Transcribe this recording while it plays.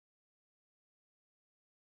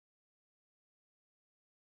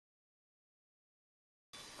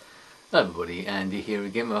Hello everybody, Andy here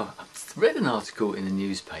again. Well, I read an article in the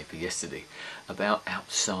newspaper yesterday about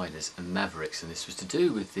Outsiders and Mavericks, and this was to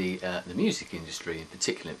do with the music industry in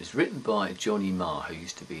particular. It was written by Johnny Marr, who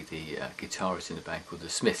used to be the guitarist in a band called the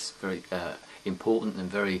Smiths, very important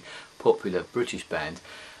and very popular British band.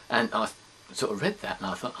 And I sort of read that and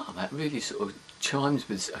I thought, oh, that really sort of chimes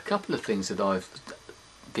with a couple of things that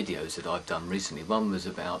videos that I've done recently. One was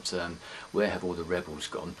about Where Have All the Rebels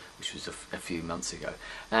Gone, which was a few months ago,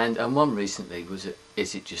 and one recently was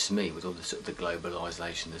Is It Just Me, with all the sort of the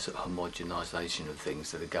globalisation, the sort of homogenisation of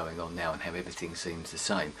things that are going on now and how everything seems the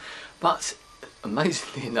same. But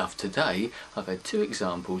amazingly enough, today I've had two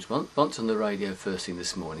examples, once on the radio first thing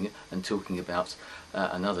this morning and talking about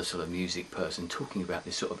another sort of music person talking about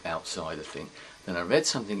this sort of outsider thing. Then I read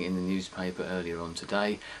something in the newspaper earlier on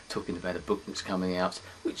today talking about a book that's coming out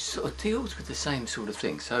which sort of deals with the same sort of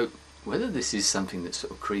thing. So whether this is something that's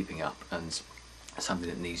sort of creeping up and something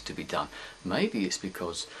that needs to be done, maybe it's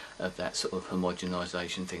because of that sort of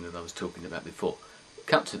homogenisation thing that I was talking about before.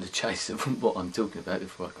 Cut to the chase of what I'm talking about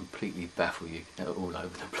before I completely baffle you all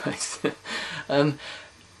over the place.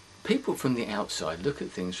 People from the outside look at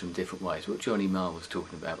things from different ways. What Johnny Marr was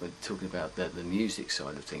talking about when talking about the music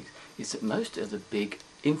side of things is that most of the big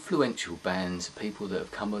influential bands, people that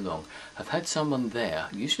have come along, have had someone there,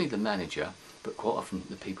 usually the manager, but quite often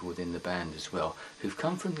the people within the band as well, who've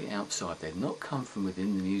come from the outside. They've not come from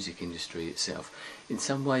within the music industry itself. In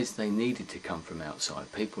some ways they needed to come from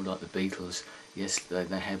outside. People like the Beatles, yes,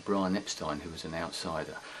 they had Brian Epstein, who was an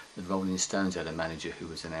outsider. The Rolling Stones had a manager who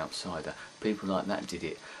was an outsider. People like that did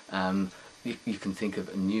it. You can think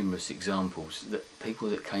of numerous examples that people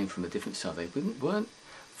that came from a different side, they weren't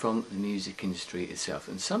from the music industry itself.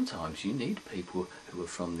 And sometimes you need people who are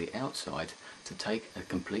from the outside to take a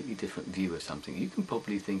completely different view of something. You can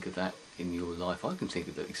probably think of that in your life. I can think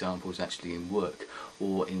of the examples actually in work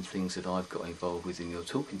or in things that I've got involved with, and you're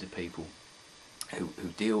talking to people who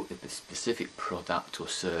deal with a specific product or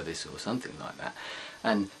service or something like that,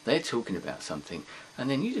 and they're talking about something, and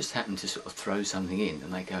then you just happen to sort of throw something in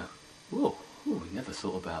and they go, whoa, we never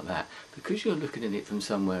thought about that. Because you're looking at it from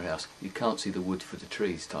somewhere else, you can't see the wood for the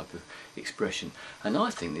trees type of expression. And I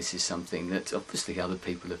think this is something that obviously other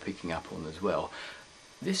people are picking up on as well.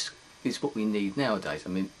 This is what we need nowadays. I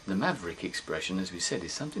mean, the maverick expression, as we said,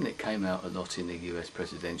 is something that came out a lot in the US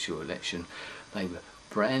presidential election. They were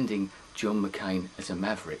branding John McCain as a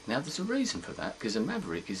maverick. Now there's a reason for that, because a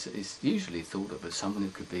maverick is usually thought of as someone who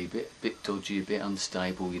could be a bit dodgy, a bit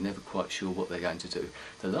unstable. You're never quite sure what they're going to do.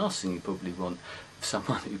 The last thing you probably want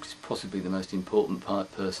someone who's possibly the most important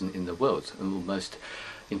person in the world, or most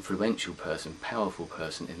influential person, powerful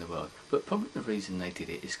person in the world. But probably the reason they did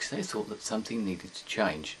it is because they thought that something needed to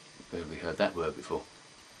change. Where we heard that word before.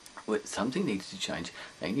 Something needed to change.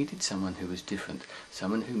 They needed someone who was different,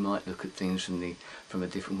 someone who might look at things from a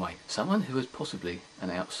different way, someone who was possibly an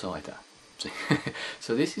outsider.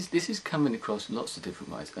 So this is coming across lots of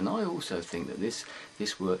different ways, and I also think that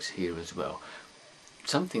this works here as well.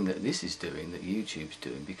 Something that this is doing, that YouTube's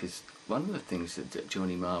doing, because one of the things that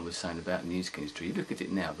Johnny Marr was saying about the music industry, you look at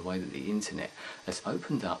it now, the way that the internet has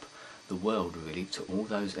opened up the world really to all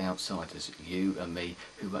those outsiders, you and me,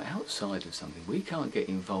 who are outside of something. We can't get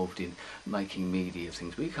involved in making media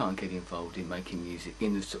things, we can't get involved in making music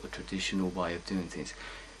in the sort of traditional way of doing things.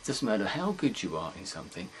 It doesn't matter how good you are in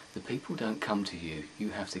something, the people don't come to you, you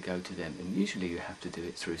have to go to them, and usually you have to do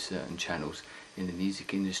it through certain channels. In the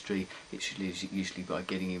music industry, it's usually by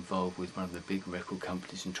getting involved with one of the big record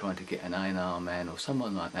companies and trying to get an A&R man or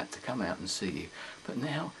someone like that to come out and see you. But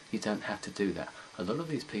now you don't have to do that. A lot of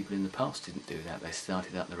these people in the past didn't do that. They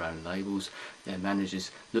started up their own labels, their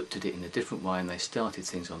managers looked at it in a different way and they started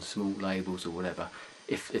things on small labels or whatever.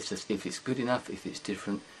 If it's good enough, if it's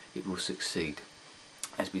different, it will succeed.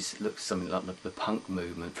 As we look at something like the punk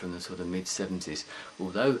movement from the sort of mid-70s,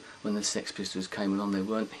 although when the Sex Pistols came along they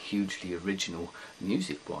weren't hugely original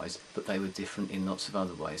music-wise, but they were different in lots of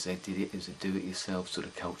other ways. They did it as a do-it-yourself sort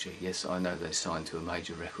of culture. Yes, I know they signed to a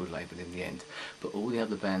major record label in the end, but all the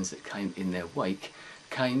other bands that came in their wake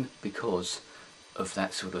came because of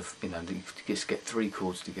that sort of, you just get three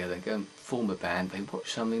chords together, go and form a band. They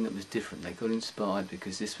watched something that was different, they got inspired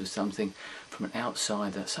because this was something from an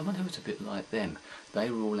outsider, someone who was a bit like them. They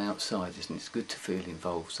were all outsiders, and it's good to feel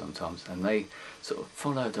involved sometimes, and they sort of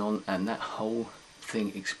followed on, and that whole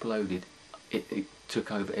thing exploded. It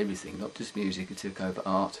took over everything, not just music, it took over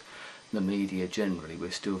art, the media generally.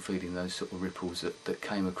 We're still feeling those sort of ripples that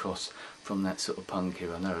came across from that sort of punk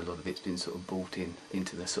era. I know a lot of it's been sort of brought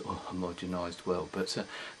into the sort of homogenised world, but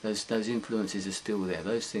those influences are still there,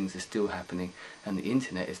 those things are still happening, and the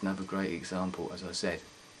internet is another great example, as I said.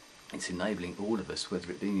 It's enabling all of us,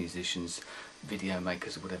 whether it be musicians, video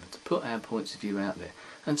makers or whatever, to put our points of view out there.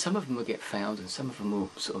 And some of them will get found and some of them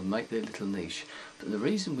will sort of make their little niche. But the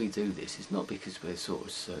reason we do this is not because we're sort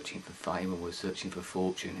of searching for fame or we're searching for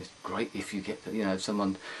fortune. It's great if you get, you know, if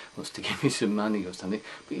someone wants to give you some money or something,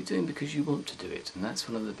 but you're doing it because you want to do it. And that's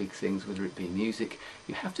one of the big things, whether it be music,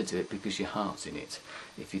 you have to do it because your heart's in it.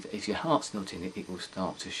 If your heart's not in it, it will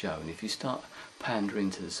start to show. And if you start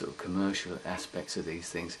pandering to the sort of commercial aspects of these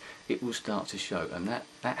things, it will start to show. And that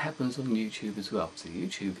happens on YouTube as well. So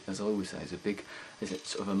YouTube, as I always say, is a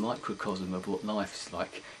sort of a microcosm of what life is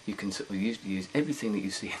like. You can sort of use everything that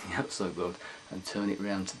you see in the outside world and turn it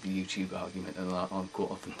round to the YouTube argument, and I'm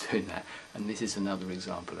quite often doing that. And this is another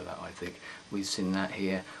example of that, I think. We've seen that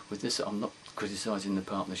here with this. I'm not criticising the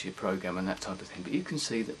partnership program and that type of thing, but you can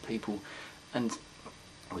see that people, and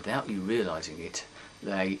without you realising it,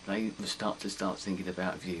 they start thinking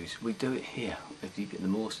about views. We do it here. If you get, the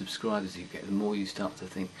more subscribers you get, the more you start to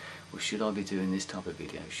think, well, should I be doing this type of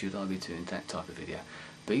video? Should I be doing that type of video?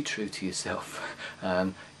 Be true to yourself.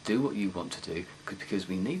 Do what you want to do, because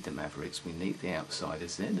we need the Mavericks, we need the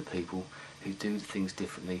Outsiders. They're the people who do things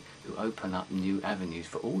differently, who open up new avenues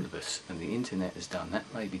for all of us, and the internet has done that.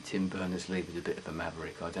 Maybe Tim Berners-Lee was a bit of a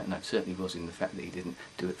maverick, I don't know. It certainly was in the fact that he didn't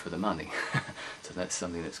do it for the money. So that's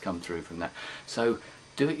something that's come through from that. So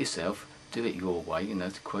do it yourself, do it your way. You know,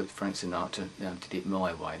 to quote Frank Sinatra, did it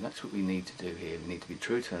my way. And that's what we need to do here. We need to be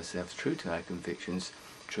true to ourselves, true to our convictions,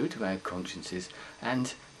 true to our consciences,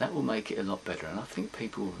 and that will make it a lot better. And I think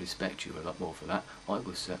people will respect you a lot more for that. I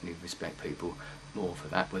will certainly respect people more for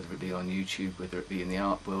that, whether it be on YouTube, whether it be in the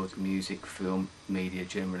art world, music, film, media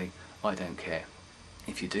generally. I don't care.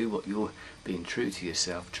 If you do what you're being true to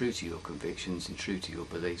yourself, true to your convictions and true to your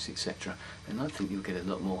beliefs, etc., then I think you'll get a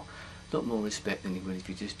lot more respect than you will if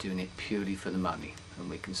you're just doing it purely for the money. And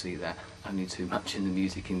we can see that only too much in the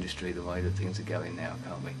music industry, the way that things are going now,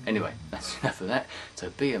 can't we? Anyway, that's enough of that. So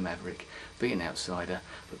be a maverick, be an outsider,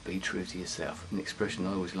 but be true to yourself. An expression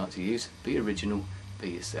I always like to use: be original, be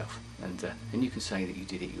yourself. And you can say that you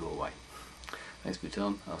did it your way. Thanks for your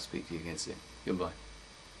time. I'll speak to you again soon. Goodbye.